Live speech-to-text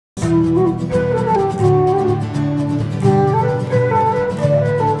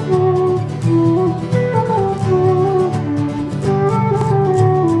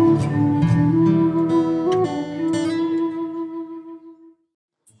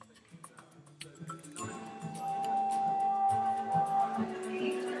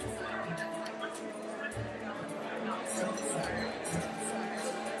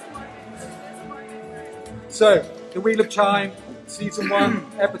So, The Wheel of Time, Season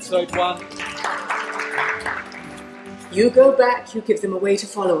 1, Episode 1. You go back, you give them a way to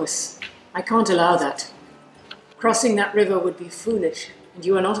follow us. I can't allow that. Crossing that river would be foolish, and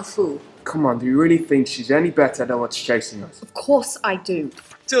you are not a fool. Come on, do you really think she's any better than what's chasing us? Of course I do.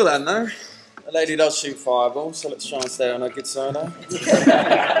 Till then, though, the lady does shoot fireballs, so let's try and stay on her good side, eh?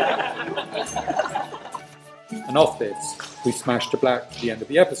 And off this, we smash to black at the end of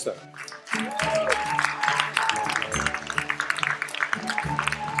the episode.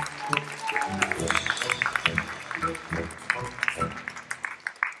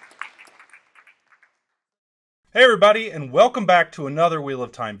 Hey everybody, and welcome back to another Wheel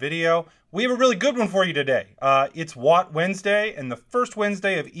of Time video. We have a really good one for you today. It's What Wednesday, and the first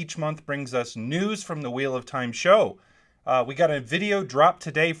Wednesday of each month brings us news from the Wheel of Time show. We got a video dropped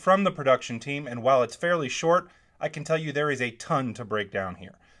today from the production team, and while it's fairly short, I can tell you there is a ton to break down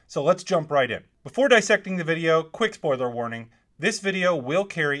here. So let's jump right in. Before dissecting the video, quick spoiler warning. This video will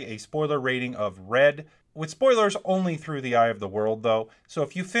carry a spoiler rating of red, with spoilers only through the eye of the world though, so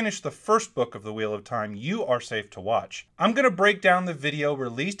if you finish the first book of the Wheel of Time, you are safe to watch. I'm going to break down the video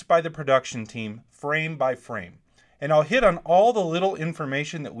released by the production team frame by frame, and I'll hit on all the little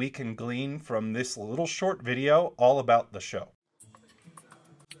information that we can glean from this little short video all about the show.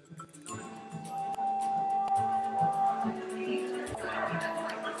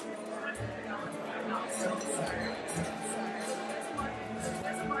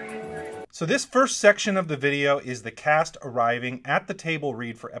 So this first section of the video is the cast arriving at the table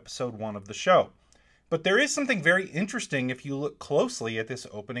read for episode 1 of the show. But there is something very interesting if you look closely at this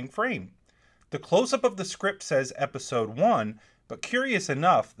opening frame. The close-up of the script says episode 1, but curious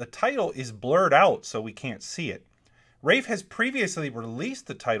enough, the title is blurred out so we can't see it. Rafe has previously released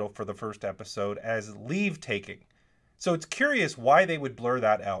the title for the first episode as Leave Taking. So it's curious why they would blur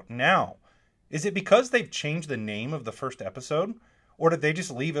that out now. Is it because they've changed the name of the first episode? Or did they just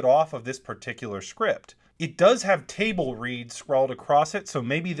leave it off of this particular script? It does have table read scrawled across it, so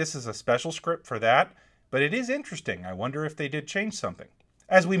maybe this is a special script for that, but it is interesting. I wonder if they did change something.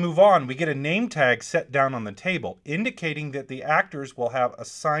 As we move on, we get a name tag set down on the table, indicating that the actors will have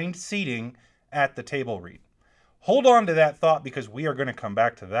assigned seating at the table read. Hold on to that thought because we are going to come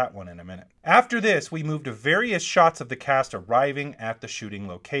back to that one in a minute. After this, we move to various shots of the cast arriving at the shooting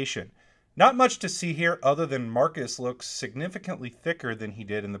location. Not much to see here other than Marcus looks significantly thicker than he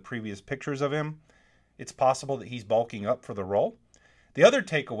did in the previous pictures of him. It's possible that he's bulking up for the role. The other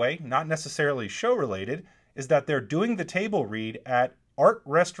takeaway, not necessarily show related, is that they're doing the table read at Art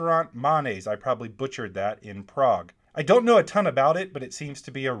Restaurant Manes. I probably butchered that, in Prague. I don't know a ton about it, but it seems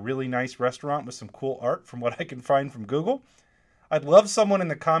to be a really nice restaurant with some cool art from what I can find from Google. I'd love someone in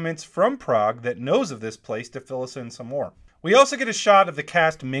the comments from Prague that knows of this place to fill us in some more. We also get a shot of the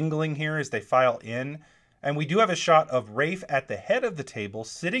cast mingling here as they file in, and we do have a shot of Rafe at the head of the table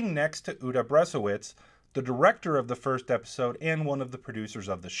sitting next to Uda Bresowitz, the director of the first episode and one of the producers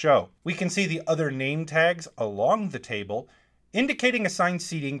of the show. We can see the other name tags along the table, indicating assigned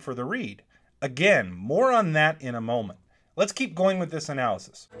seating for the read. Again, more on that in a moment. Let's keep going with this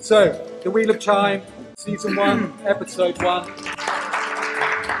analysis. So, The Wheel of Time, Season 1, Episode 1.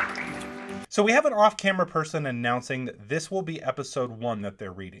 So we have an off-camera person announcing that this will be episode 1 that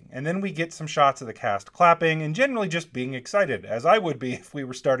they're reading. And then we get some shots of the cast clapping and generally just being excited, as I would be if we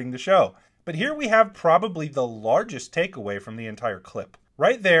were starting the show. But here we have probably the largest takeaway from the entire clip.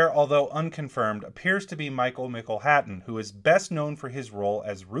 Right there, although unconfirmed, appears to be Michael Mickelhatton, who is best known for his role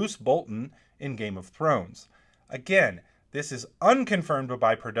as Roose Bolton in Game of Thrones. Again, this is unconfirmed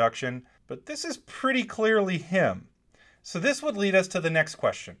by production, but this is pretty clearly him. So this would lead us to the next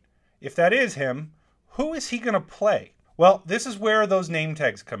question. If that is him, who is he going to play? Well, this is where those name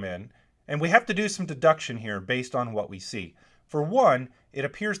tags come in, and we have to do some deduction here based on what we see. For one, it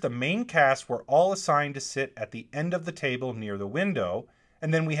appears the main cast were all assigned to sit at the end of the table near the window,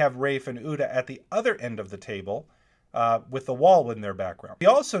 and then we have Rafe and Uda at the other end of the table with the wall in their background. We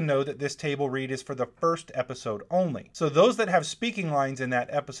also know that this table read is for the first episode only, so those that have speaking lines in that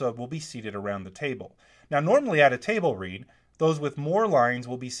episode will be seated around the table. Now, normally at a table read, those with more lines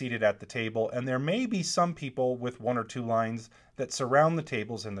will be seated at the table, and there may be some people with 1 or 2 lines that surround the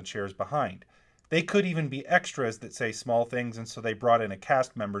tables and the chairs behind. They could even be extras that say small things, and so they brought in a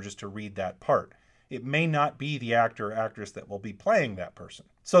cast member just to read that part. It may not be the actor or actress that will be playing that person.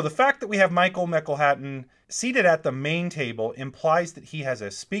 So the fact that we have Michael Mickelhatton seated at the main table implies that he has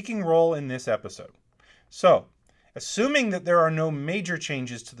a speaking role in this episode. So, assuming that there are no major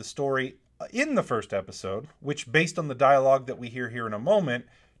changes to the story in the first episode, which based on the dialogue that we hear here in a moment,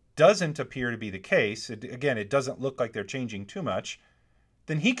 doesn't appear to be the case. Again, it doesn't look like they're changing too much.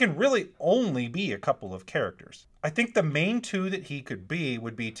 then he can really only be a couple of characters. I think the main two that he could be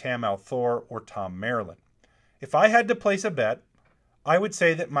would be Tam al'Thor or Tom Merrilin. If I had to place a bet, I would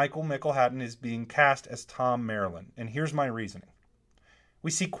say that Michael Michelhatton is being cast as Tom Merrilin, and here's my reasoning.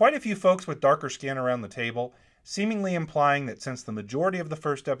 We see quite a few folks with darker skin around the table, seemingly implying that since the majority of the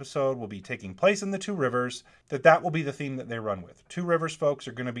first episode will be taking place in the Two Rivers, that will be the theme that they run with. Two Rivers folks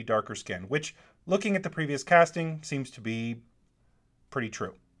are going to be darker skinned, which, looking at the previous casting, seems to be pretty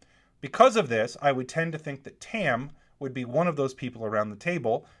true. Because of this, I would tend to think that Tam would be one of those people around the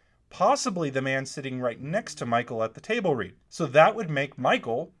table, possibly the man sitting right next to Michael at the table read. So that would make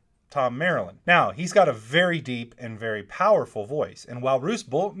Michael Tom Merrilin. Now, he's got a very deep and very powerful voice, and while Roose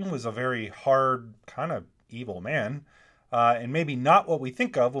Bolton was a very hard, kind of evil man, and maybe not what we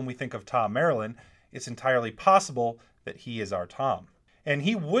think of when we think of Tom Merrilin, it's entirely possible that he is our Tom. And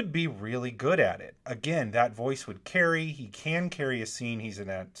he would be really good at it. Again, that voice would carry. He can carry a scene. He's an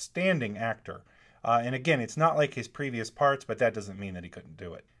outstanding actor. And again, it's not like his previous parts, but that doesn't mean that he couldn't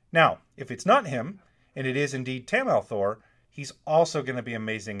do it. Now, if it's not him, and it is indeed Tam al'Thor, he's also going to be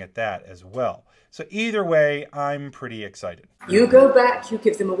amazing at that as well. So either way, I'm pretty excited. You go back, you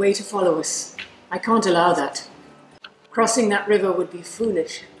give them a way to follow us. I can't allow that. Crossing that river would be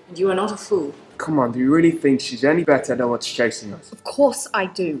foolish, and you are not a fool. Come on, do you really think she's any better than what's chasing us? Of course I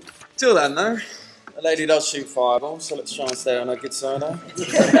do. Till then, though, a lady does shoot fireballs, so let's try and stay on our good side, eh?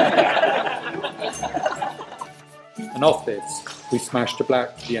 And off this, we smash to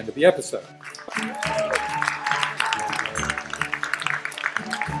black to the end of the episode.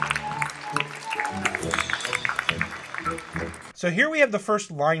 So here we have the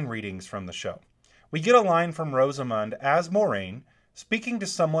first line readings from the show. We get a line from Rosamund as Moiraine, speaking to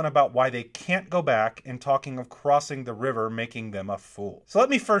someone about why they can't go back and talking of crossing the river, making them a fool. So let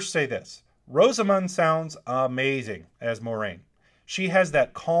me first say this. Rosamund sounds amazing as Moiraine. She has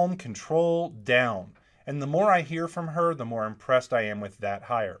that calm control down, and the more I hear from her, the more impressed I am with that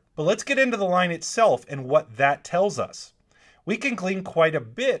hire. But let's get into the line itself and what that tells us. We can glean quite a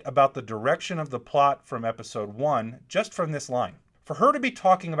bit about the direction of the plot from episode 1 just from this line. For her to be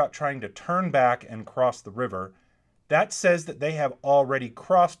talking about trying to turn back and cross the river, that says that they have already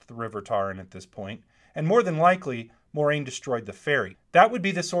crossed the River Tarn at this point, and more than likely, Moiraine destroyed the ferry. That would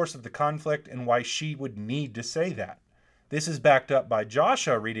be the source of the conflict and why she would need to say that. This is backed up by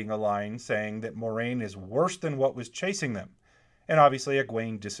Joshua reading a line saying that Moiraine is worse than what was chasing them, and obviously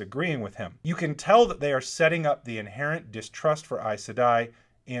Egwene disagreeing with him. You can tell that they are setting up the inherent distrust for Aes Sedai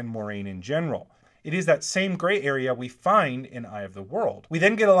and Moiraine in general. It is that same gray area we find in Eye of the World. We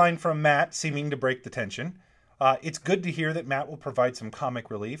then get a line from Matt seeming to break the tension. It's good to hear that Matt will provide some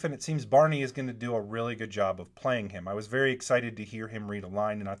comic relief, and it seems Barney is going to do a really good job of playing him. I was very excited to hear him read a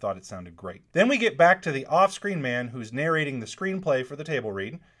line, and I thought it sounded great. Then we get back to the off-screen man who's narrating the screenplay for the table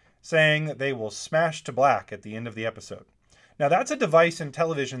read, saying that they will smash to black at the end of the episode. Now that's a device in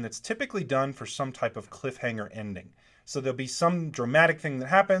television that's typically done for some type of cliffhanger ending. So there'll be some dramatic thing that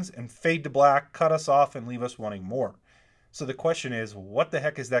happens and fade to black, cut us off, and leave us wanting more. So the question is, what the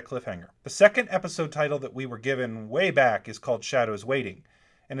heck is that cliffhanger? The second episode title that we were given way back is called Shadows Waiting.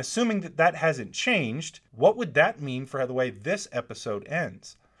 And assuming that that hasn't changed, what would that mean for the way this episode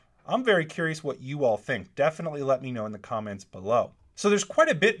ends? I'm very curious what you all think. Definitely let me know in the comments below. So there's quite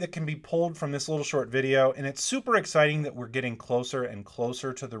a bit that can be pulled from this little short video, and it's super exciting that we're getting closer and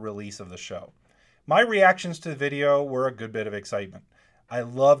closer to the release of the show. My reactions to the video were a good bit of excitement. I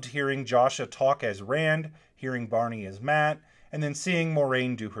loved hearing Joshua talk as Rand, hearing Barney as Matt, and then seeing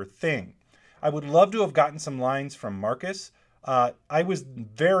Moiraine do her thing. I would love to have gotten some lines from Marcus. I was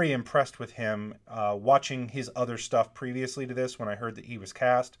very impressed with him watching his other stuff previously to this when I heard that he was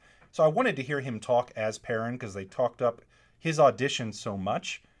cast. So I wanted to hear him talk as Perrin because they talked up his audition so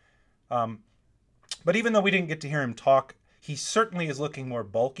much. But even though we didn't get to hear him talk, he certainly is looking more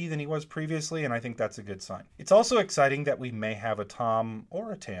bulky than he was previously, and I think that's a good sign. It's also exciting that we may have a Tom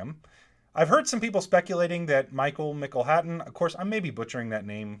or a Tam. I've heard some people speculating that Michael Michelhatton, of course, I may be butchering that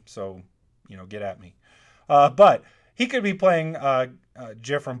name, so, get at me. But he could be playing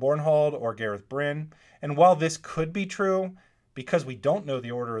Jeffrey Bornhold or Gareth Bryn. And while this could be true, because we don't know the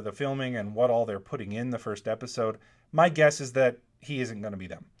order of the filming and what all they're putting in the first episode, my guess is that he isn't going to be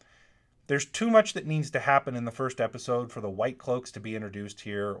them. There's too much that needs to happen in the first episode for the White Cloaks to be introduced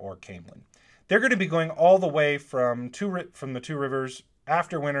here or Caemlyn. They're going to be going all the way from the Two Rivers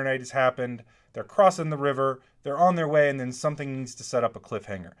after Winter Night has happened. They're crossing the river, they're on their way, and then something needs to set up a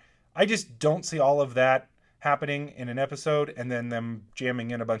cliffhanger. I just don't see all of that happening in an episode and then them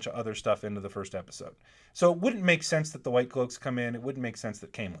jamming in a bunch of other stuff into the first episode. So it wouldn't make sense that the White Cloaks come in. It wouldn't make sense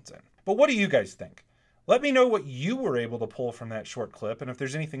that Caemlyn's in. But what do you guys think? Let me know what you were able to pull from that short clip and if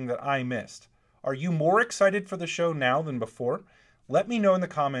there's anything that I missed. Are you more excited for the show now than before? Let me know in the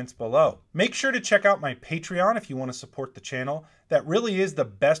comments below. Make sure to check out my Patreon if you want to support the channel. That really is the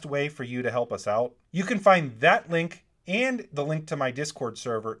best way for you to help us out. You can find that link and the link to my Discord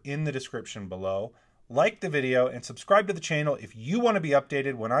server in the description below. Like the video and subscribe to the channel if you want to be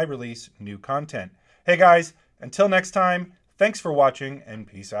updated when I release new content. Hey guys, until next time, thanks for watching and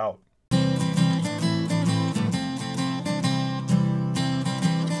peace out.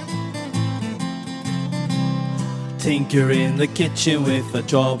 Tinker in the kitchen with a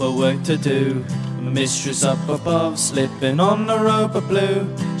job of work to do. Mistress up above, slipping on a robe of blue.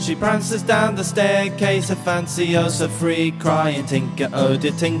 She prances down the staircase, a fancy oh so free, crying, Tinker, oh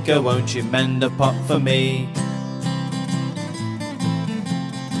dear Tinker, won't you mend a pot for me?